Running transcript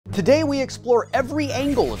Today we explore every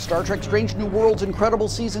angle of Star Trek Strange New Worlds' incredible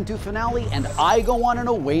Season 2 finale, and I go on an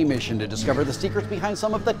away mission to discover the secrets behind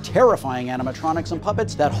some of the terrifying animatronics and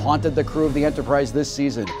puppets that haunted the crew of the Enterprise this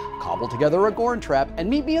season. Cobble together a Gorn trap and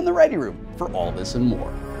meet me in the ready room for all this and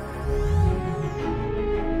more.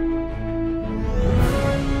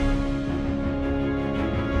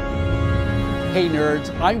 Hey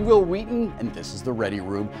nerds, I'm Wil Wheaton, and this is The Ready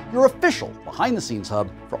Room, your official behind-the-scenes hub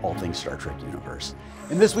for all things Star Trek universe.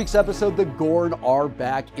 In this week's episode, the Gorn are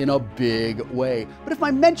back in a big way. But if my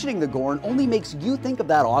mentioning the Gorn only makes you think of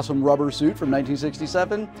that awesome rubber suit from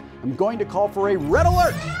 1967, I'm going to call for a red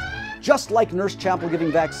alert! Just like Nurse Chapel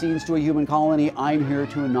giving vaccines to a human colony, I'm here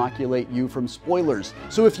to inoculate you from spoilers.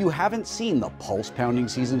 So if you haven't seen the pulse-pounding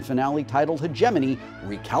season finale titled Hegemony,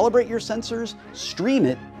 recalibrate your sensors, stream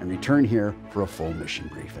it, and return here for a full mission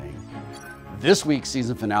briefing. This week's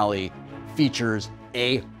season finale features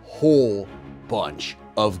a whole bunch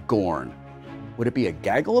of Gorn. Would it be a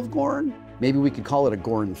gaggle of Gorn? Maybe we could call it a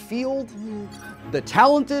Gorn field? The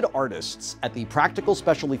talented artists at the practical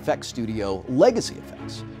special effects studio Legacy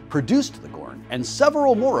Effects produced the Gorn and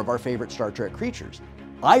several more of our favorite Star Trek creatures.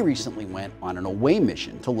 I recently went on an away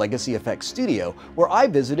mission to Legacy Effects Studio, where I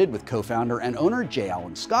visited with co-founder and owner J.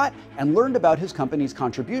 Allen Scott and learned about his company's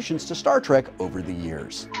contributions to Star Trek over the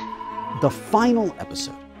years. The final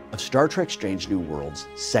episode of Star Trek Strange New Worlds'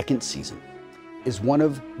 second season is one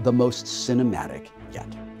of the most cinematic yet.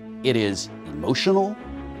 It is emotional,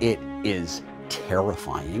 it is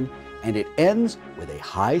terrifying, and it ends with a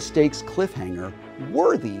high-stakes cliffhanger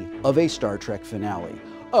worthy of a Star Trek finale.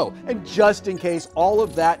 Oh, and just in case all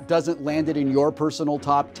of that doesn't land it in your personal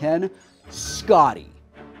top 10, Scotty.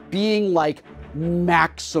 Being like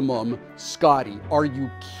maximum Scotty. Are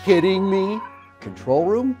you kidding me? Control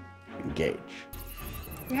room, engage.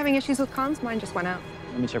 You having issues with comms? Mine just went out.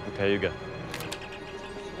 Let me check with Cayuga.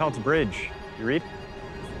 Call to bridge. You read?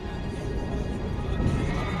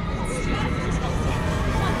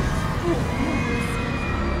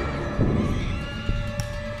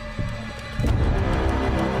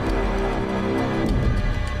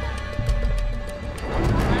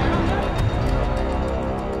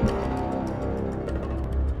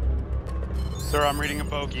 Sir, I'm reading a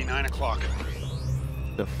bogey, 9 o'clock.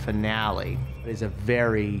 The finale is a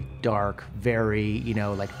very dark, very,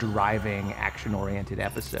 like driving, action-oriented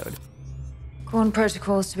episode. Gorn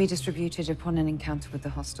protocols to be distributed upon an encounter with the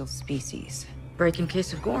hostile species. Breaking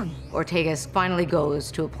case of Gorn. Ortegas finally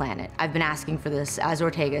goes to a planet. I've been asking for this as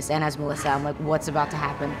Ortegas and as Melissa. I'm like, what's about to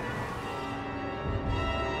happen?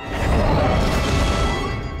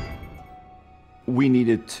 We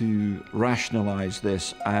needed to rationalize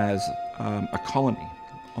this as a colony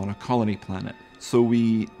on a colony planet. So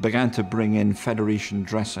we began to bring in Federation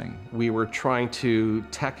dressing. We were trying to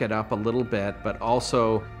tech it up a little bit, but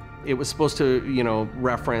also it was supposed to,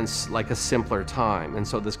 reference like a simpler time. And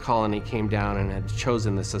so this colony came down and had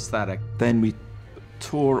chosen this aesthetic. Then we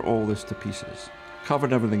tore all this to pieces,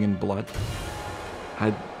 covered everything in blood,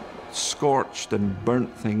 had scorched and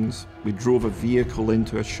burnt things. We drove a vehicle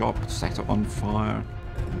into a shop, set it on fire.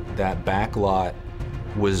 That backlot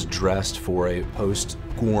was dressed for a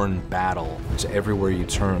post-Gorn battle. So everywhere you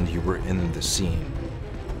turned, you were in the scene.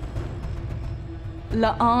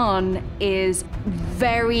 La'an is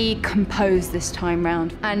very composed this time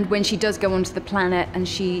round. And when she does go onto the planet and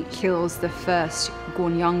she kills the first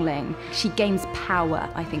Gorn youngling, she gains power,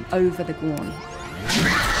 I think, over the Gorn.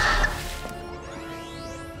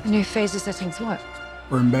 New phase of settings what?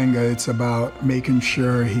 For Mbenga, it's about making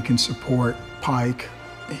sure he can support Pike,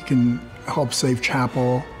 he can help save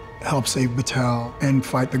Chapel, help save Batel, and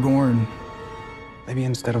fight the Gorn. Maybe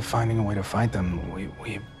instead of finding a way to fight them,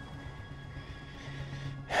 we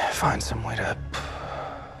find some way to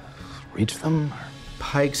reach them?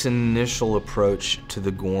 Pike's initial approach to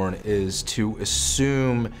the Gorn is to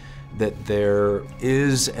assume that there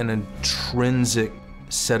is an intrinsic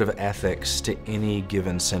set of ethics to any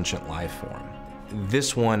given sentient life form.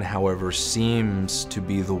 This one, however, seems to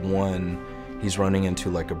be the one he's running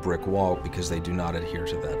into like a brick wall because they do not adhere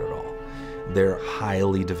to that at all. They're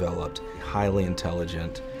highly developed, highly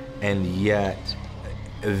intelligent, and yet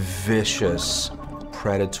a vicious,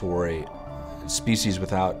 predatory species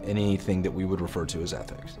without anything that we would refer to as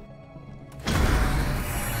ethics.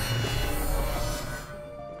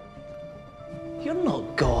 You're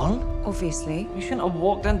not gone. Obviously. You shouldn't have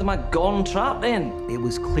walked into my Gorn trap then. It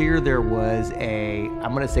was clear there was I'm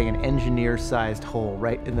gonna say an engineer-sized hole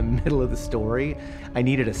right in the middle of the story. I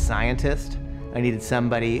needed a scientist. I needed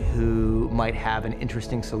somebody who might have an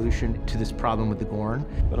interesting solution to this problem with the Gorn.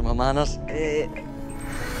 What are my manners?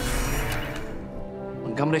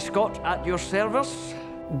 Montgomery Scott, at your service.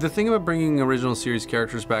 The thing about bringing original series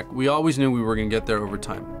characters back, we always knew we were going to get there over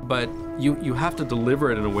time. But you have to deliver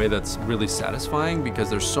it in a way that's really satisfying because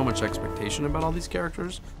there's so much expectation about all these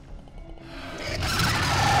characters.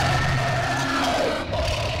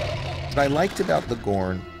 What I liked about the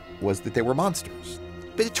Gorn was that they were monsters.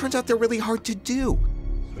 But it turns out they're really hard to do.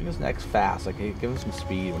 Swing his neck fast, like give him some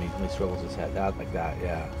speed when he swivels his head out like that,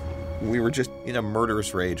 yeah. We were just in a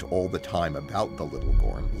murderous rage all the time about the little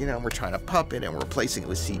Gorn. You know, we're trying to puppet and we're replacing it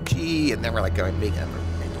with CG, and then we're like making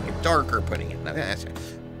it darker, putting it in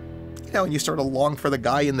you know, and you sort of long for the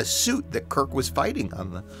guy in the suit that Kirk was fighting on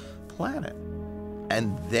the planet.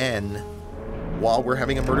 And then, while we're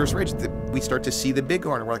having a murderous rage, we start to see the big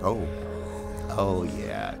Gorn, and we're like, oh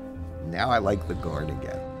yeah, now I like the Gorn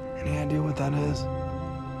again. Any idea what that is?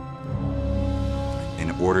 In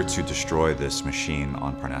order to destroy this machine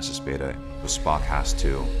on Parnassus Beta, Spock has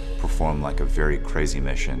to perform like a very crazy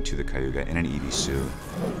mission to the Cayuga in an EV suit,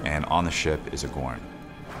 and on the ship is a Gorn.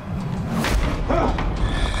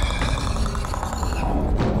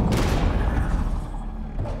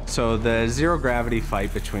 So the zero gravity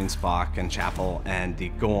fight between Spock and Chapel and the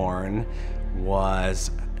Gorn was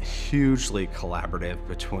hugely collaborative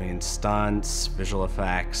between stunts, visual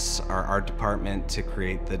effects, our art department to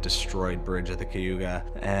create the destroyed bridge of the Cayuga,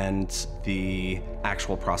 and the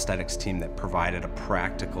actual prosthetics team that provided a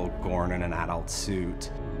practical Gorn in an adult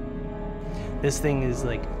suit. This thing is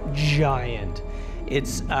like giant. It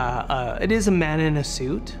is a man in a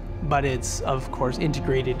suit, but it's of course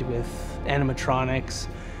integrated with animatronics,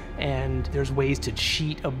 and there's ways to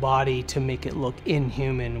cheat a body to make it look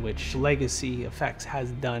inhuman, which Legacy Effects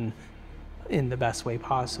has done in the best way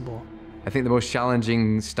possible. I think the most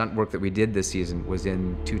challenging stunt work that we did this season was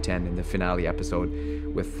in 210 in the finale episode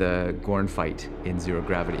with the Gorn fight in Zero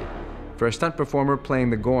Gravity. For a stunt performer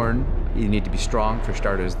playing the Gorn, you need to be strong for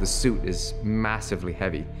starters. The suit is massively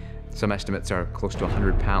heavy. Some estimates are close to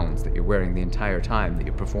 100 pounds that you're wearing the entire time that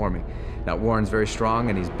you're performing. Now Warren's very strong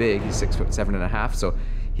and he's big, he's 6'7.5", so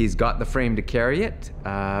he's got the frame to carry it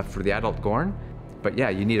for the adult Gorn. But yeah,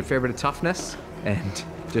 you need a fair bit of toughness and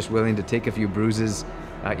just willing to take a few bruises,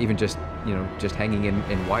 even just hanging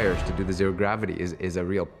in wires to do the zero gravity is a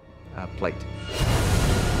real plight.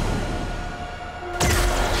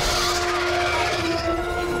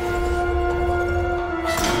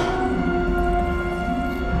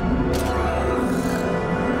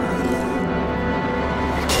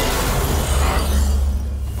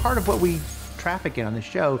 Part of what we traffic in on the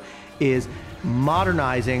show is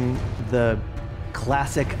modernizing the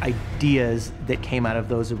classic ideas that came out of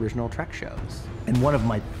those original Trek shows. And one of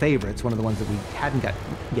my favorites, one of the ones that we hadn't got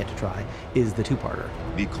yet to try, is the two-parter.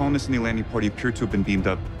 The colonists in the landing party appear to have been beamed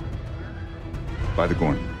up by the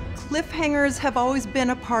Gorn. Cliffhangers have always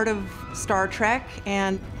been a part of Star Trek,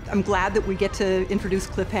 and I'm glad that we get to introduce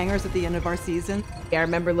cliffhangers at the end of our season. I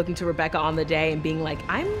remember looking to Rebecca on the day and being like,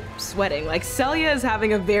 I'm sweating. Like, Celia is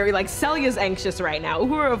having a very, Celia's anxious right now.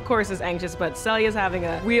 Uhura, of course, is anxious, but Celia's having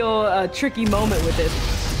a real tricky moment with this.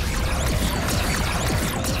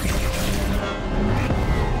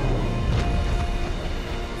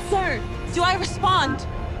 Sir, do I respond?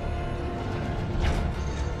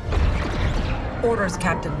 Orders,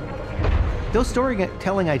 Captain. Those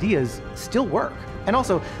storytelling ideas still work. And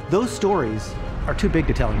also, those stories are too big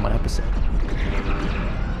to tell in one episode.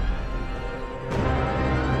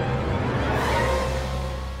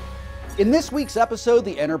 In this week's episode,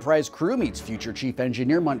 the Enterprise crew meets future Chief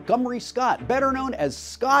Engineer Montgomery Scott, better known as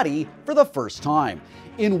Scotty, for the first time.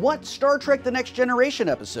 In what Star Trek The Next Generation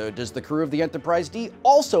episode does the crew of the Enterprise D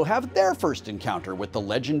also have their first encounter with the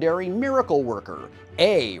legendary Miracle Worker?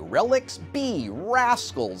 A. Relics, B.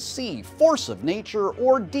 Rascals, C. Force of Nature,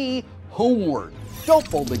 or D. Homeward?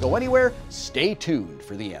 Don't boldly go anywhere, stay tuned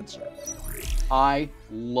for the answer. I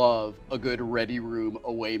love a good Ready Room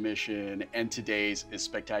away mission, and today's is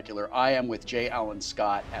spectacular. I am with J. Allen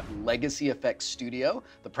Scott at Legacy Effects Studio,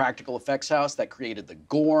 the practical effects house that created the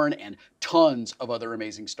Gorn and tons of other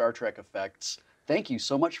amazing Star Trek effects. Thank you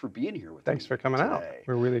so much for being here with me. Thanks for coming out.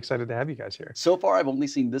 We're really excited to have you guys here. So far, I've only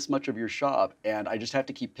seen this much of your shop, and I just have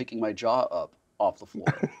to keep picking my jaw up off the floor.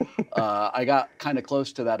 I got kind of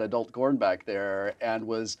close to that adult Gorn back there and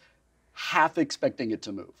was half expecting it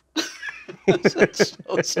to move. It's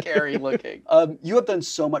so scary looking. You have done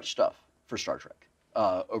so much stuff for Star Trek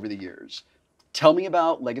over the years. Tell me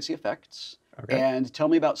about Legacy Effects, and tell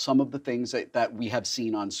me about some of the things that we have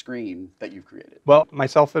seen on screen that you've created. Well,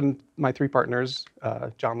 myself and my three partners,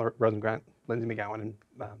 John Rosengrant, Lindsay McGowan, and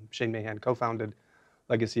Shane Mahan, co-founded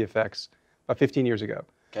Legacy Effects about 15 years ago.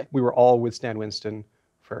 Okay. We were all with Stan Winston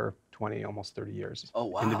for 20, almost 30 years. Oh,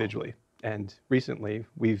 wow. Individually. And recently,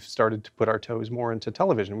 we've started to put our toes more into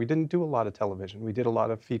television. We didn't do a lot of television. We did a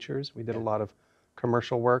lot of features. We did a lot of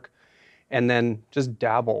commercial work, and then just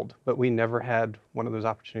dabbled. But we never had one of those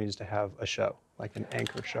opportunities to have a show, like an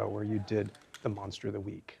anchor show where you did the Monster of the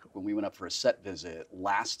Week. When we went up for a set visit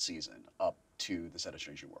last season up to the set of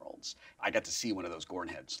Strange New Worlds, I got to see one of those Gorn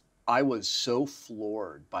heads. I was so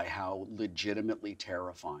floored by how legitimately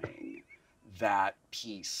terrifying that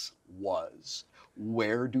piece was.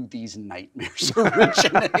 Where do these nightmares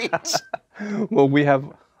originate? Well, we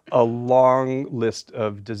have a long list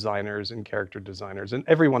of designers and character designers, and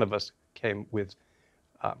every one of us came with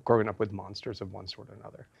growing up with monsters of one sort or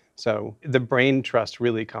another. So the brain trust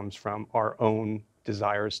really comes from our own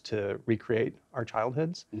desires to recreate our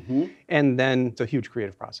childhoods. And then it's a huge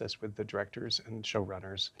creative process with the directors and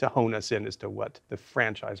showrunners to hone us in as to what the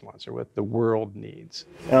franchise wants or what the world needs.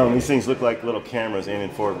 These things look like little cameras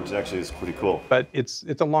aiming forward, which actually is pretty cool. But it's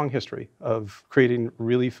a long history of creating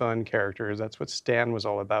really fun characters. That's what Stan was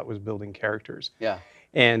all about, was building characters. Yeah.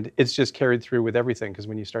 And it's just carried through with everything, because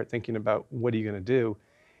when you start thinking about what are you going to do,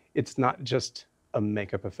 it's not just a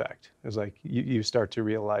makeup effect. It's like you start to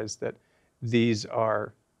realize that these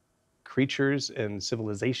are creatures and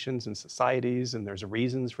civilizations and societies, and there's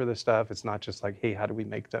reasons for this stuff. It's not just like, hey, how do we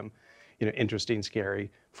make them, interesting,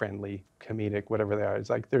 scary, friendly, comedic, whatever they are. It's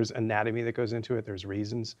like there's anatomy that goes into it. There's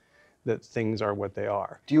reasons that things are what they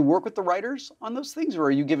are. Do you work with the writers on those things, or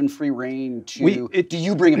are you given free reign to, do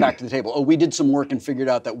you bring it back to the table? Oh, we did some work and figured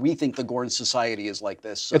out that we think the Gorn society is like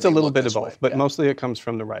this. So it's a little bit of way. both, but mostly it comes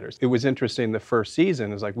from the writers. It was interesting, the first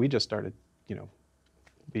season is like, we just started,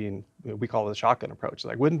 we call it a shotgun approach.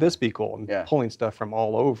 Like, wouldn't this be cool? And pulling stuff from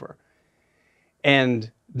all over. And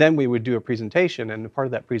then we would do a presentation, and part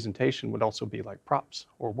of that presentation would also be like props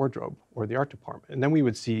or wardrobe or the art department. And then we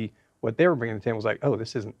would see what they were bringing to the table. Was like, oh,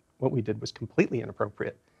 this isn't, what we did was completely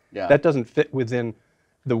inappropriate. Yeah. That doesn't fit within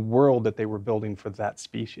the world that they were building for that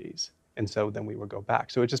species. And so then we would go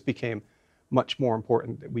back. So it just became much more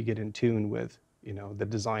important that we get in tune with, the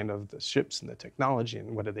design of the ships and the technology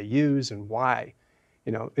and what do they use and why.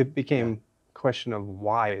 It became a question of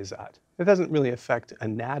why is that? It doesn't really affect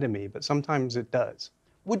anatomy, but sometimes it does.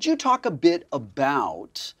 Would you talk a bit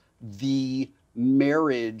about the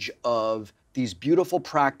marriage of these beautiful,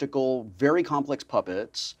 practical, very complex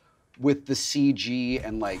puppets with the CG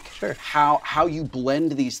and how you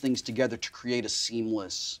blend these things together to create a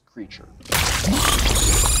seamless creature?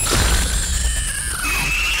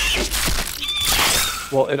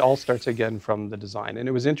 Well, it all starts again from the design. And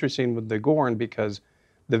it was interesting with the Gorn because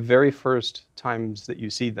the very first times that you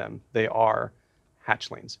see them, they are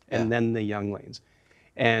hatchlings and then the younglings.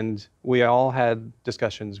 And we all had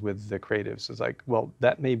discussions with the creatives. It's like, well,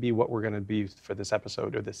 that may be what we're going to be for this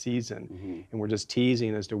episode or this season. And we're just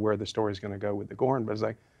teasing as to where the story's going to go with the Gorn. But it's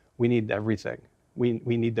like, we need everything. We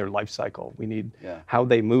need their life cycle. We need how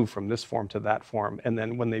they move from this form to that form. And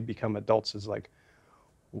then when they become adults, is like,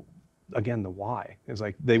 again, the why. It's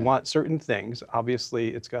like they want certain things. Obviously,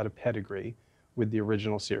 it's got a pedigree with the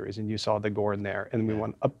original series, and you saw the Gorn there. And we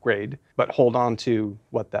want to upgrade, but hold on to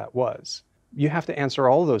what that was. You have to answer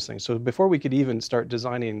all of those things. So before we could even start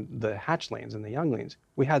designing the hatchlings and the younglings,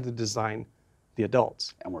 we had to design the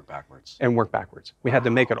adults. And work backwards. We had to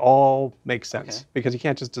make it all make sense because you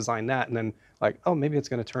can't just design that and then like, oh, maybe it's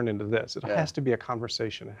going to turn into this. It has to be a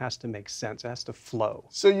conversation. It has to make sense. It has to flow.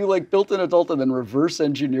 So you built an adult and then reverse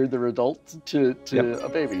engineered the adult to a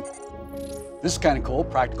baby. This is kind of cool,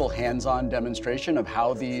 practical hands-on demonstration of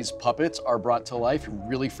how these puppets are brought to life. You're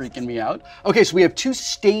really freaking me out. Okay, so we have two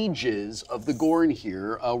stages of the Gorn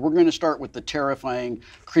here. We're gonna start with the terrifying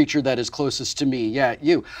creature that is closest to me. Yeah,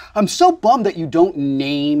 you. I'm so bummed that you don't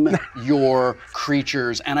name your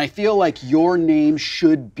creatures, and I feel like your name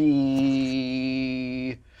should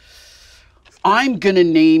be... I'm gonna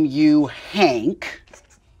name you Hank,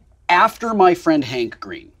 after my friend Hank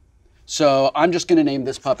Green. So I'm just gonna name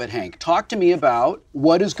this puppet Hank. Talk to me about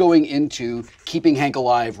what is going into keeping Hank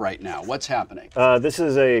alive right now. What's happening? This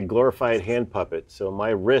is a glorified hand puppet. So my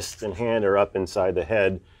wrist and hand are up inside the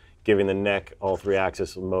head, giving the neck all three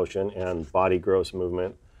axis of motion and body gross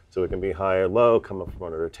movement. So it can be high or low, come up from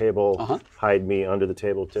under a table, hide me under the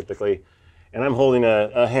table typically. And I'm holding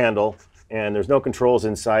a handle, and there's no controls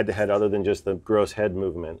inside the head other than just the gross head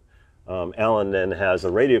movement. Alan then has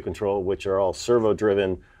a radio control, which are all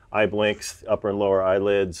servo-driven eye blinks, upper and lower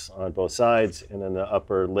eyelids on both sides, and then the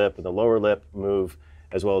upper lip and the lower lip move,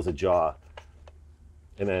 as well as the jaw.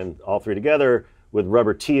 And then all three together with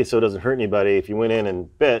rubber teeth so it doesn't hurt anybody. If you went in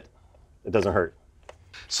and bit, it doesn't hurt.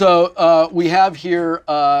 So we have here,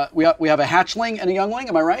 we have a hatchling and a youngling,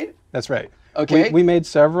 am I right? That's right. Okay. We made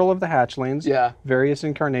several of the hatchlings. Yeah. Various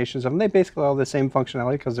incarnations of them. They basically all have the same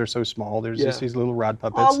functionality because they're so small. There's just these little rod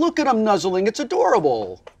puppets. Oh, look at them nuzzling. It's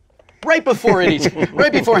adorable. Right before it eats,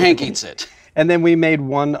 right before Hank eats it. And then we made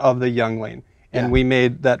one of the youngling. And we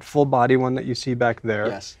made that full body one that you see back there.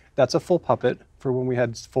 Yes. That's a full puppet for when we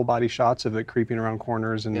had full body shots of it creeping around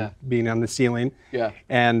corners and being on the ceiling. Yeah.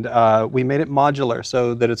 And we made it modular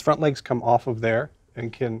so that its front legs come off of there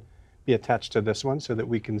and can be attached to this one so that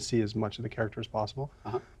we can see as much of the character as possible.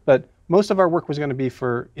 But most of our work was going to be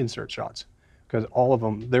for insert shots because all of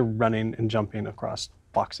them, they're running and jumping across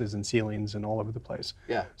boxes and ceilings and all over the place.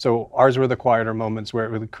 Yeah. So ours were the quieter moments where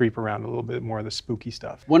it would creep around a little bit more of the spooky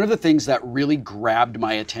stuff. One of the things that really grabbed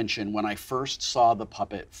my attention when I first saw the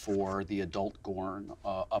puppet for the adult Gorn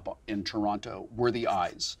up in Toronto were the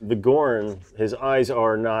eyes. The Gorn, his eyes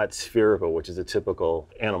are not spherical, which is a typical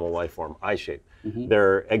animal life form, eye shape.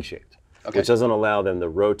 They're egg-shaped, which doesn't allow them to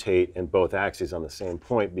rotate in both axes on the same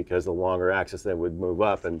point because the longer axis then would move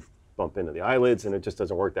up and bump into the eyelids, and it just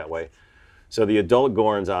doesn't work that way. So the adult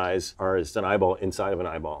Gorn's eyes are just an eyeball inside of an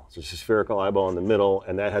eyeball. So it's a spherical eyeball in the middle,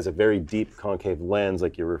 and that has a very deep concave lens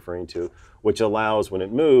like you're referring to, which allows, when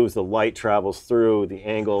it moves, the light travels through the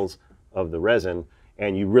angles of the resin,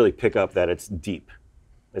 and you really pick up that it's deep.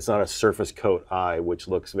 It's not a surface coat eye, which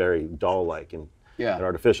looks very doll-like and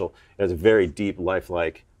artificial. It has a very deep,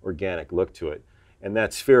 lifelike, organic look to it. And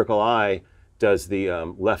that spherical eye does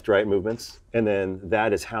the left-right movements, and then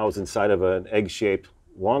that is housed inside of an egg-shaped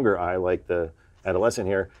longer eye like the adolescent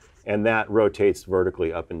here, and that rotates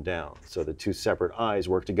vertically up and down. So the two separate eyes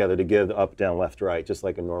work together to give up, down, left, right, just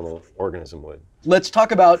like a normal organism would. Let's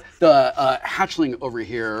talk about the hatchling over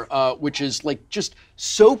here, which is like just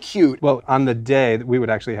so cute. Well, on the day, we would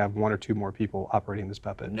actually have 1 or 2 more people operating this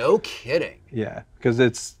puppet. No kidding. Yeah,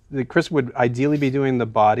 because Chris would ideally be doing the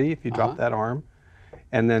body if you drop that arm,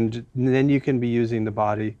 and then you can be using the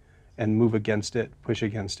body and move against it, push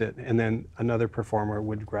against it, and then another performer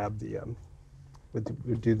would grab the,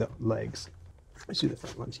 would do the legs. Let's do the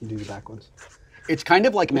front ones, you do the back ones. It's kind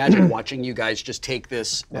of like magic watching you guys just take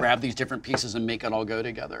this, grab these different pieces and make it all go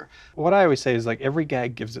together. What I always say is like every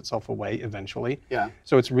gag gives itself away eventually. Yeah.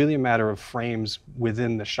 So it's really a matter of frames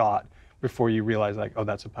within the shot before you realize like, oh,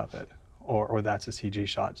 that's a puppet or that's a CG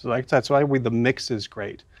shot. So like that's why the mix is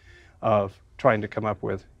great of trying to come up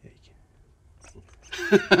with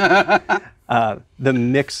the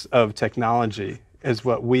mix of technology is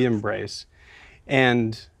what we embrace,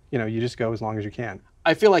 and you just go as long as you can.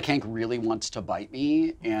 I feel like Hank really wants to bite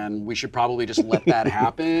me, and we should probably just let that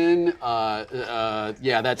happen.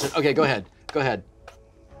 Yeah, that's it. Okay, go ahead. Go ahead.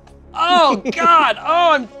 Oh God!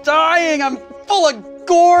 Oh, I'm dying. I'm full of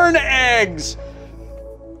Gorn eggs.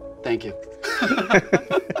 Thank you.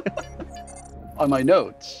 On my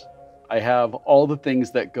notes, I have all the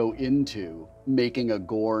things that go into making a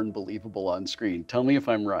Gorn believable on screen. Tell me if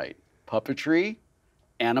I'm right. Puppetry,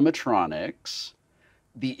 animatronics,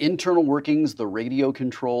 the internal workings, the radio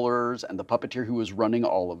controllers, and the puppeteer who was running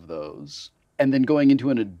all of those. And then going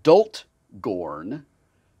into an adult Gorn,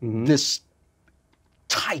 this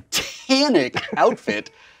titanic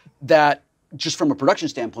outfit that, just from a production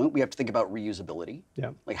standpoint, we have to think about reusability.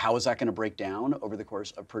 Yeah. Like, how is that going to break down over the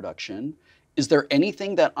course of production? Is there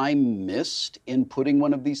anything that I missed in putting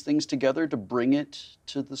one of these things together to bring it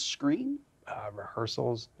to the screen?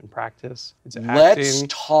 Rehearsals and practice. It's Let's acting.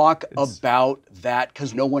 talk about that,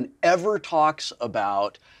 because no one ever talks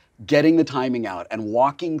about getting the timing out and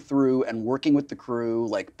walking through and working with the crew,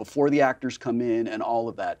 like before the actors come in and all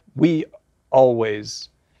of that. We always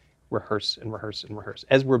rehearse and rehearse and rehearse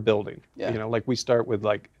as we're building. Yeah. Like we start with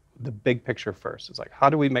like the big picture first. It's like, how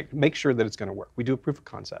do we make sure that it's going to work? We do a proof of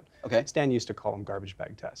concept. Okay. Stan used to call them garbage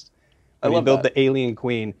bag tests. I When love you build that. the alien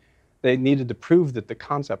queen, they needed to prove that the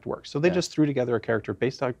concept works. So they just threw together a character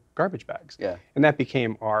based on garbage bags. Yeah. And that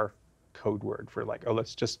became our code word for like, oh,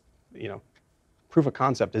 let's just, proof of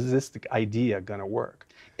concept. Is this the idea going to work?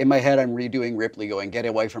 In my head, I'm redoing Ripley going, get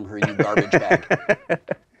away from her, you garbage bag.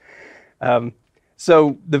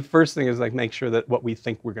 So the first thing is like make sure that what we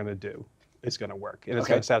think we're going to do is going to work and it's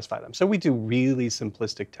going to satisfy them. So we do really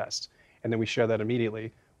simplistic tests, and then we share that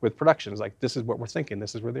immediately with productions. Like, this is what we're thinking.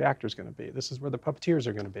 This is where the actor's going to be. This is where the puppeteers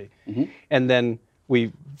are going to be. And then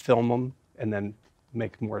we film them and then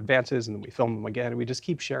make more advances, and then we film them again, and we just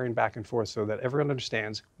keep sharing back and forth so that everyone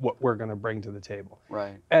understands what we're going to bring to the table.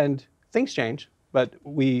 Right. And things change, but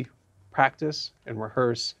we practice and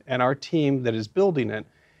rehearse, and our team that is building it,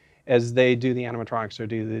 as they do the animatronics or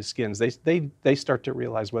do the skins, they start to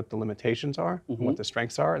realize what the limitations are, and what the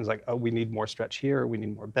strengths are, and it's like, oh, we need more stretch here, we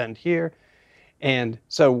need more bend here. And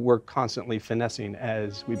so we're constantly finessing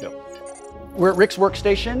as we build. We're at Rick's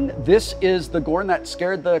workstation. This is the Gorn that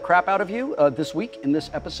scared the crap out of you this week in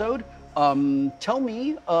this episode. Tell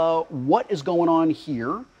me what is going on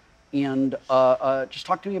here, and just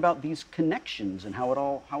talk to me about these connections and how it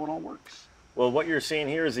all works. Well, what you're seeing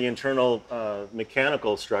here is the internal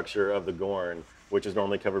mechanical structure of the Gorn, which is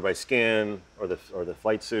normally covered by skin or the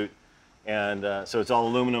flight suit. And so it's all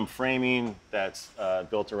aluminum framing that's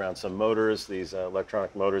built around some motors, these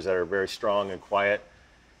electronic motors that are very strong and quiet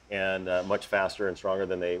and much faster and stronger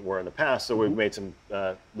than they were in the past. So we've made some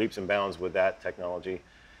leaps and bounds with that technology.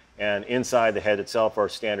 And inside the head itself are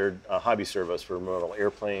standard hobby servos for model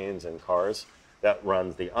airplanes and cars that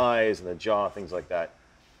runs the eyes and the jaw, things like that.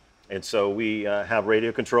 And so we have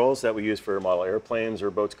radio controls that we use for model airplanes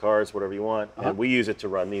or boats, cars, whatever you want. And we use it to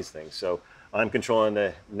run these things. So I'm controlling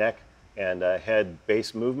the neck and head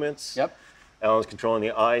base movements. Yep. Alan's controlling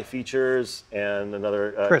the eye features, and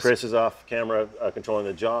another Chris is off camera controlling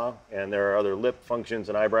the jaw, and there are other lip functions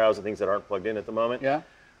and eyebrows and things that aren't plugged in at the moment. Yeah.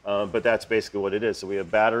 But that's basically what it is. So we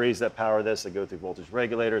have batteries that power this, that go through voltage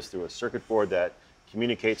regulators, through a circuit board that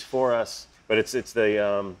communicates for us. But it's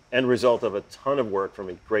the end result of a ton of work from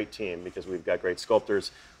a great team, because we've got great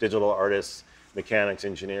sculptors, digital artists, mechanics,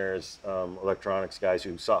 engineers, electronics guys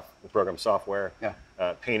who program software,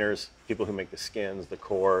 painters, people who make the skins, the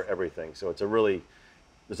core, everything. So it's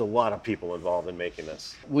there's a lot of people involved in making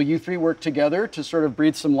this. Will you three work together to sort of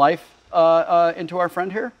breathe some life into our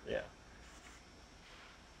friend here? Yeah.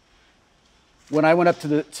 When I went up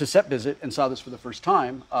to set visit and saw this for the first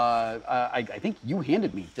time, I think you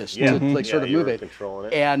handed me this to like sort of move it.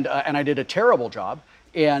 Controlling it. And I did a terrible job.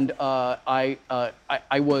 And I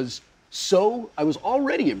was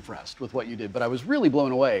already impressed with what you did, but I was really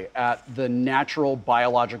blown away at the natural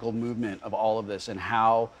biological movement of all of this and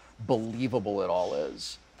how believable it all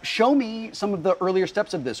is. Show me some of the earlier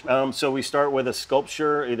steps of this. So we start with a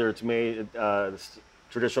sculpture. Either it's made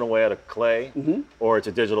traditional way out of clay, or it's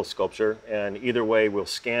a digital sculpture. And either way, we'll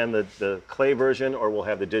scan the clay version, or we'll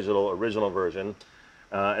have the digital original version.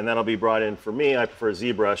 And that'll be brought in for me. I prefer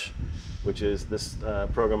ZBrush, which is this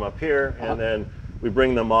program up here. And then we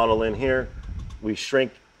bring the model in here. We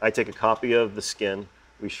shrink. I take a copy of the skin.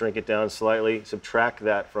 We shrink it down slightly, subtract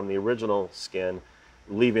that from the original skin,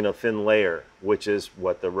 leaving a thin layer, which is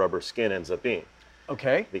what the rubber skin ends up being.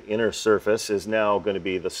 Okay. The inner surface is now going to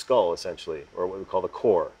be the skull, essentially, or what we call the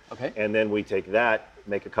core. Okay. And then we take that,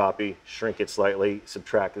 make a copy, shrink it slightly,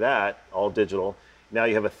 subtract that, all digital. Now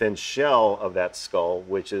you have a thin shell of that skull,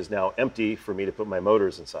 which is now empty for me to put my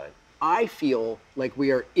motors inside. I feel like we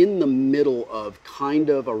are in the middle of kind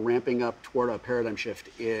of a ramping up toward a paradigm shift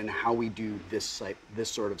in how we do this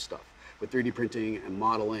sort of stuff with 3D printing and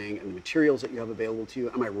modeling and the materials that you have available to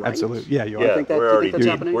you. Am I right? Absolutely. Yeah, you are. Yeah,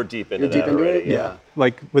 we're deep into that already. Yeah.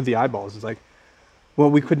 Like with the eyeballs, it's like, well,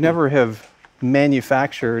 we could never have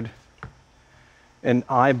manufactured an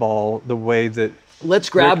eyeball the way that Let's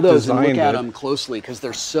grab Rick those and look designed at it. them closely because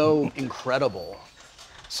they're so incredible.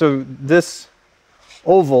 So this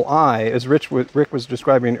oval eye, as Rick was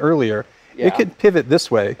describing earlier, it could pivot this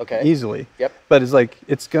way easily. Yep. But it's like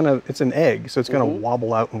it's an egg, so it's gonna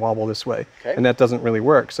wobble out and wobble this way, and that doesn't really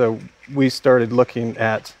work. So we started looking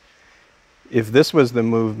at if this was the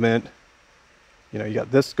movement. You know, you got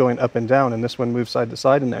this going up and down, and this one moves side to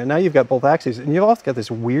side, and now you've got both axes, and you've also got this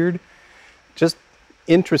weird, just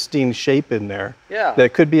interesting shape in there. Yeah.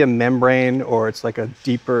 That could be a membrane, or it's like a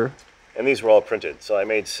deeper. And these were all printed. So I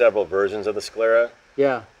made several versions of the sclera.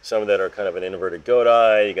 Yeah. Some that are kind of an inverted goat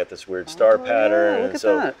eye. You got this weird star pattern. look and at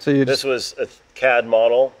so that. So this was a CAD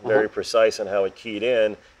model, very precise on how it keyed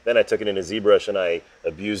in. Then I took it into ZBrush and I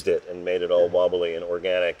abused it and made it all wobbly and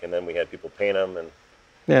organic. And then we had people paint them. And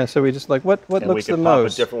Yeah, so we just like what and looks the we could pop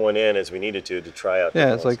most. a different one in as we needed to try out.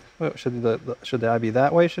 Yeah, it's like, well, should the eye be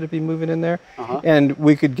that way? Should it be moving in there? And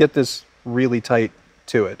we could get this really tight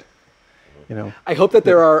to it. You know. I hope that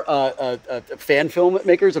there are fan film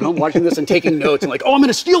makers at home watching this and taking notes and like, oh, I'm going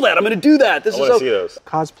to steal that. I'm going to do that. This I is want so to see those.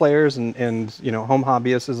 Cosplayers and you know home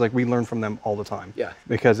hobbyists is like we learn from them all the time. Yeah.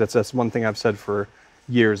 Because that's one thing I've said for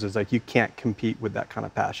years is like you can't compete with that kind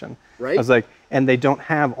of passion. Right. I was like, and they don't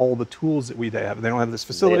have all the tools that they have. They don't have this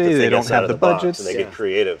facility. They don't have the budgets. And they get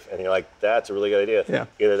creative, and you're like, that's a really good idea. Yeah.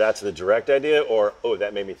 Either that's the direct idea, or oh,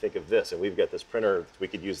 that made me think of this, and we've got this printer. We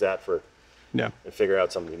could use that for. Yeah. And figure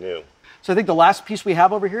out something new. So I think the last piece we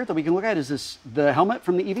have over here that we can look at is the helmet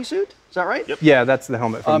from the EV suit. Is that right? Yep. Yeah, that's the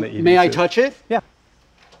helmet from the EV May suit. I touch it? Yeah.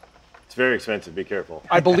 It's very expensive. Be careful.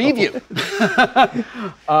 I believe you.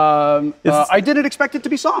 I didn't expect it to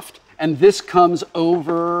be soft. And this comes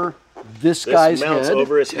over this guy's head. This mounts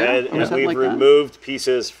over his head, Yeah, and we've removed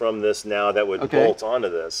pieces from this now that would bolt onto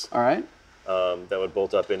this. All right. that would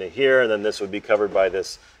bolt up into here, and then this would be covered by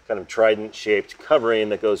this kind of trident-shaped covering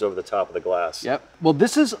that goes over the top of the glass. Yep. Well,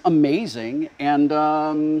 this is amazing, and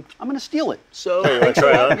I'm going to steal it. So you want to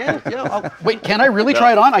try it on? Yeah. Wait, can I really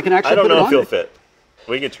try it on? I can actually I don't put it know on? if you'll fit.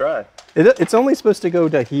 We could try. It's only supposed to go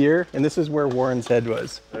to here, and this is where Warren's head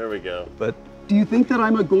was. There we go. But do you think that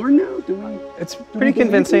I'm a Gorn now? It's pretty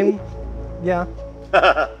convincing. Yeah.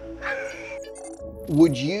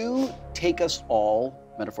 Would you take us all,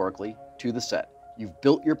 metaphorically, to the set? You've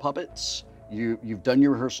built your puppets, you've done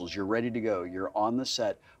your rehearsals, you're ready to go, you're on the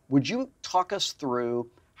set. Would you talk us through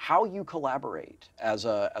how you collaborate as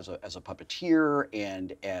a puppeteer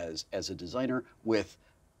and as a designer with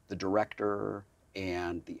the director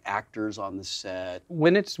and the actors on the set?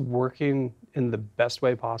 When it's working in the best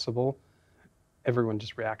way possible, everyone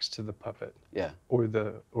just reacts to the puppet, or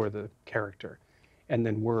the character, and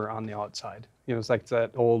then we're on the outside. You know, it's like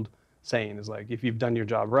that old saying is like, if you've done your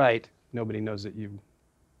job right, nobody knows that you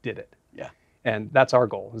did it. Yeah. And that's our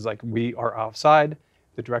goal. Is like we are offside.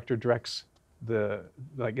 The director directs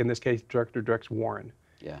like in this case, director directs Warren.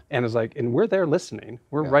 Yeah. And it's like, and we're there listening.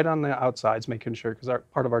 We're right on the outsides, making sure, because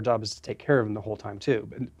part of our job is to take care of him the whole time too.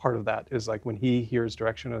 But part of that is like when he hears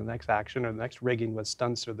direction or the next action or the next rigging with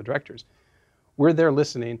stunts or the directors, we're there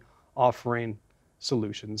listening, offering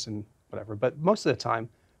solutions and whatever. But most of the time,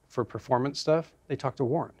 for performance stuff, they talk to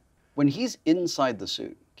Warren. When he's inside the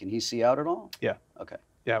suit, can he see out at all? Yeah. Okay.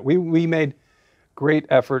 Yeah, we made great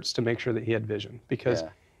efforts to make sure that he had vision, because I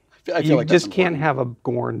feel you like that's just can't important. have a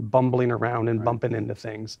Gorn bumbling around and bumping into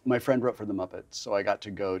things. My friend wrote for the Muppets, so I got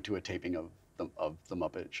to go to a taping of the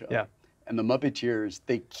Muppet Show. Yeah. And the Muppeteers,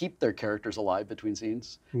 they keep their characters alive between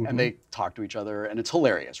scenes, Mhm. and they talk to each other, and it's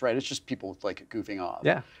hilarious, right? It's just people like goofing off.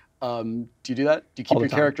 Yeah. Do you do that? Do you keep All the your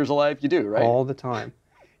time. characters alive? You do, right? All the time.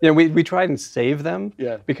 Yeah, we try and save them,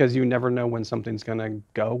 Yeah. because you never know when something's gonna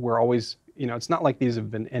go. We're always, it's not like these have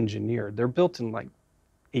been engineered. They're built in like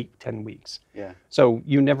 8-10 weeks. Yeah. So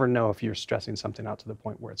you never know if you're stressing something out to the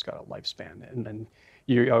point where it's got a lifespan, and then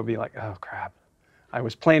you'll be like, oh crap, I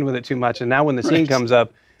was playing with it too much, and now when the scene comes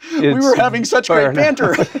up, We were having such great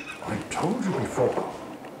banter. I told you before,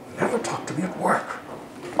 never talk to me at work.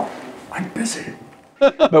 I'm busy.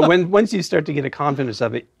 But once you start to get a confidence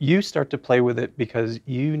of it, you start to play with it because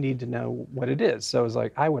you need to know what it is. So it's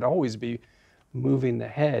like I would always be moving the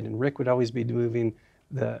head, and Rick would always be moving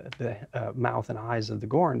the mouth and eyes of the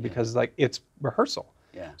Gorn, because like it's rehearsal.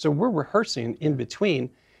 Yeah. So we're rehearsing in between,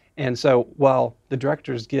 and so while the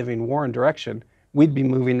director's giving Warren direction, we'd be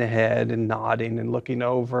moving the head and nodding and looking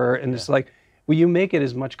over, and it's like, will you make it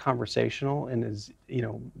as much conversational and as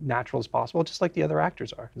natural as possible, just like the other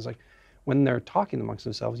actors are. It's like when they're talking amongst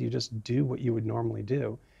themselves, you just do what you would normally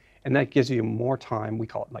do, and that gives you more time. We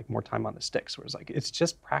call it like more time on the sticks, where it's like it's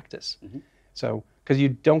just practice. Mm-hmm. So because you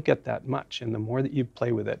don't get that much, and the more that you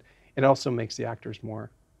play with it, it also makes the actors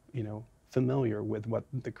more, familiar with what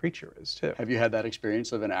the creature is too. Have you had that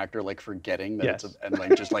experience of an actor like forgetting that Yes. it's and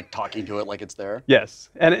like just like talking to it like it's there? Yes,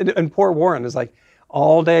 and poor Warren is like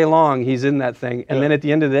all day long he's in that thing, and then at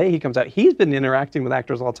the end of the day he comes out. He's been interacting with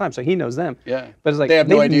actors all the time, so he knows them. Yeah. But it's like They have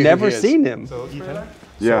no they've idea who never he is. seen him. So Ethan,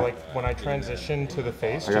 Yeah. so like when I transition to the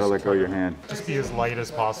face, I gotta let go of your hand. Just be as light as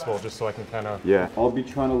possible, just so I can kind of. Yeah. I'll be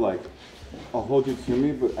trying to I'll hold you to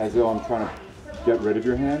me, but as though I'm trying to get rid of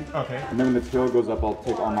your hand. Okay. And then when the tail goes up, I'll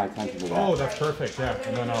take all my attention to that. Oh, that's perfect. Yeah,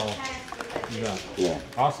 and then I'll. Yeah. Yeah.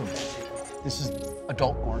 Awesome. This is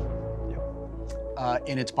adult Gorn.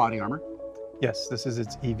 In its body armor. Yes, this is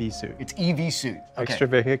its EV suit. It's EV suit. Okay.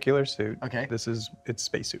 Extravehicular suit. Okay. This is its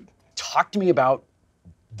spacesuit. Talk to me about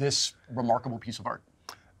this remarkable piece of art.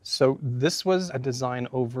 So this was a design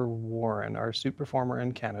over Warren, our suit performer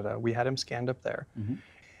in Canada. We had him scanned up there. Mm-hmm.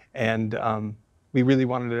 And we really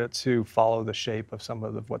wanted it to follow the shape of some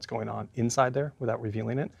of what's going on inside there without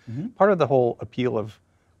revealing it. Mm-hmm. Part of the whole appeal of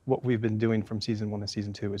what we've been doing from season 1 to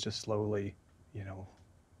season 2 is just slowly,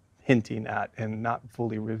 hinting at and not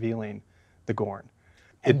fully revealing the Gorn.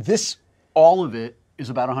 And all of it is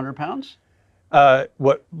about 100 pounds? The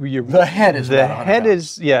head is about 100 head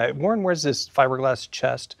pounds. is Warren wears this fiberglass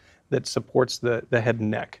chest that supports the head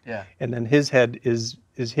and neck. Yeah. And then his head is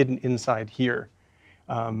hidden inside here.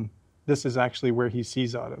 This is actually where he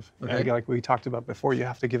sees out of. Okay. And like we talked about before, you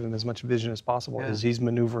have to give him as much vision as possible Yeah. as he's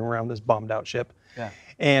maneuvering around this bombed out ship. Yeah.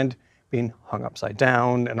 And being hung upside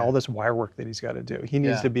down and all this wire work that he's got to do. He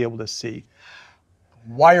needs Yeah. to be able to see.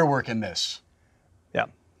 Wire work in this. Yeah.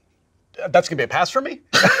 That's gonna be a pass for me.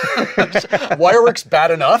 Wire work's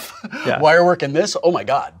bad enough. Yeah. Wire work in this, oh my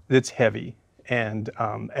God. It's heavy, and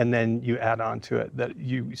then you add on to it that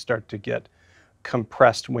you start to get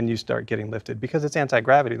compressed when you start getting lifted because it's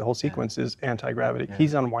anti-gravity. The whole sequence is anti-gravity. Yeah.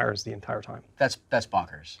 He's on wires the entire time. That's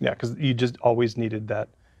bonkers. Yeah, because you just always needed that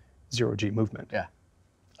zero-G movement. Yeah.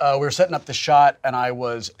 We were setting up the shot, and I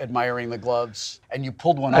was admiring the gloves, and you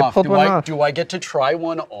pulled one off. Pulled one off. Do I get to try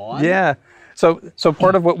one on? Yeah. So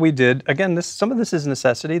part of what we did, again, some of this is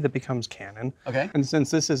necessity that becomes canon. Okay. And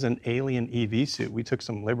since this is an alien EV suit, we took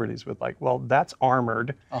some liberties with like, well, that's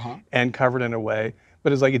armored and covered in a way,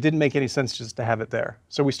 but it's like it didn't make any sense just to have it there.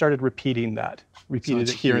 So we started repeating that. Repeated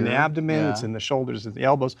it here in the abdomen, it's in the shoulders, and the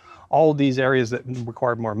elbows, all of these areas that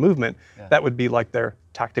required more movement. Yeah. That would be like their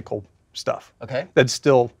tactical stuff. Okay. That's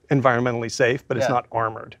still environmentally safe, but it's Yeah. not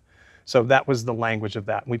armored. So that was the language of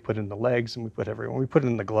that. And we put in the legs and we put everyone. We put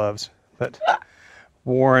in the gloves. But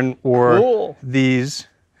Warren wore these,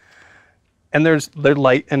 and they're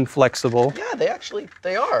light and flexible. Yeah,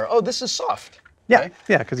 they are. Oh, this is soft. Yeah, Okay.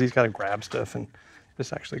 yeah, because he's got to grab stuff, and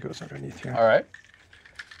this actually goes underneath here. All right.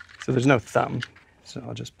 So there's no thumb. So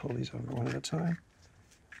I'll just pull these over one at a time.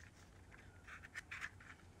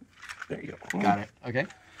 There you go. Got it. Okay.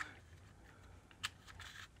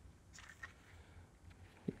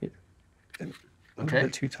 A little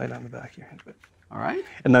bit too tight on the back here. But. All right.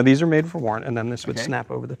 And now these are made for Warren, and then this would Okay.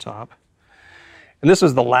 snap over the top. And this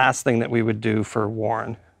was the last thing that we would do for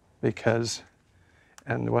Warren, because,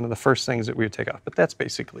 and one of the first things that we would take off, but that's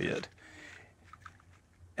basically it.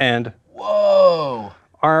 And whoa,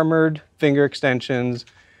 armored finger extensions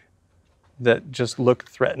that just look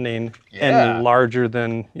threatening Yeah. and larger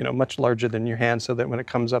than, much larger than your hand, so that when it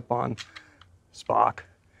comes up on Spock,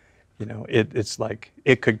 it's like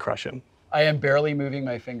it could crush him. I am barely moving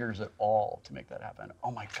my fingers at all to make that happen.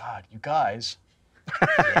 Oh my God, you guys.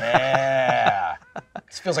 Yeah.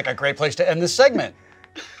 This feels like a great place to end this segment.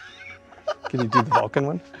 Can you do the Vulcan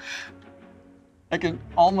one? I can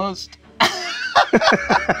almost.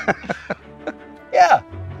 Yeah,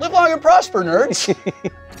 live long and prosper, nerds.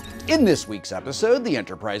 In this week's episode, the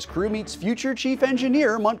Enterprise crew meets future Chief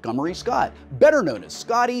Engineer Montgomery Scott, better known as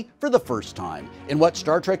Scotty, for the first time. In what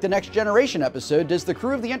Star Trek The Next Generation episode does the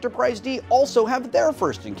crew of the Enterprise D also have their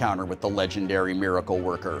first encounter with the legendary miracle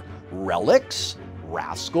worker? Relics?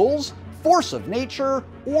 Rascals? Force of nature?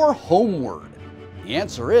 Or Homeward? The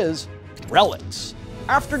answer is relics.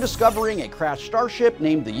 After discovering a crashed starship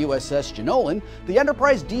named the USS Jenolan, the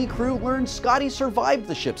Enterprise D crew learns Scotty survived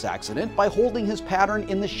the ship's accident by holding his pattern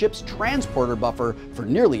in the ship's transporter buffer for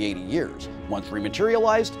nearly 80 years. Once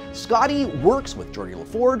rematerialized, Scotty works with Geordi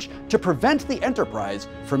LaForge to prevent the Enterprise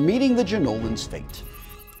from meeting the Jenolan's fate.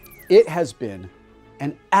 It has been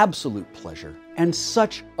an absolute pleasure and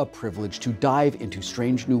such a privilege to dive into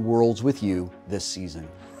Strange New Worlds with you this season.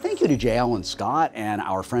 Thank you to J. Allen Scott and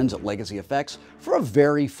our friends at Legacy Effects for a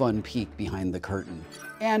very fun peek behind the curtain.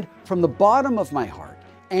 And from the bottom of my heart,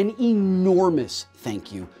 an enormous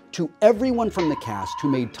thank you to everyone from the cast who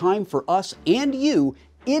made time for us and you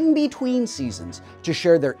in between seasons to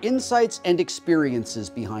share their insights and experiences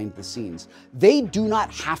behind the scenes. They do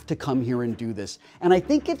not have to come here and do this, and I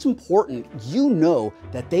think it's important you know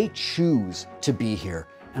that they choose to be here,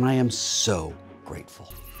 and I am so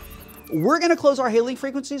grateful. We're going to close our hailing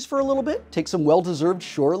frequencies for a little bit, take some well-deserved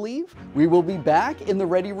shore leave. We will be back in the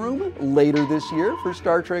Ready Room later this year for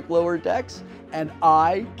Star Trek Lower Decks, and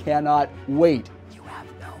I cannot wait. You have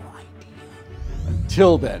no idea.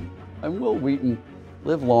 Until then, I'm Wil Wheaton.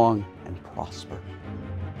 Live long and prosper.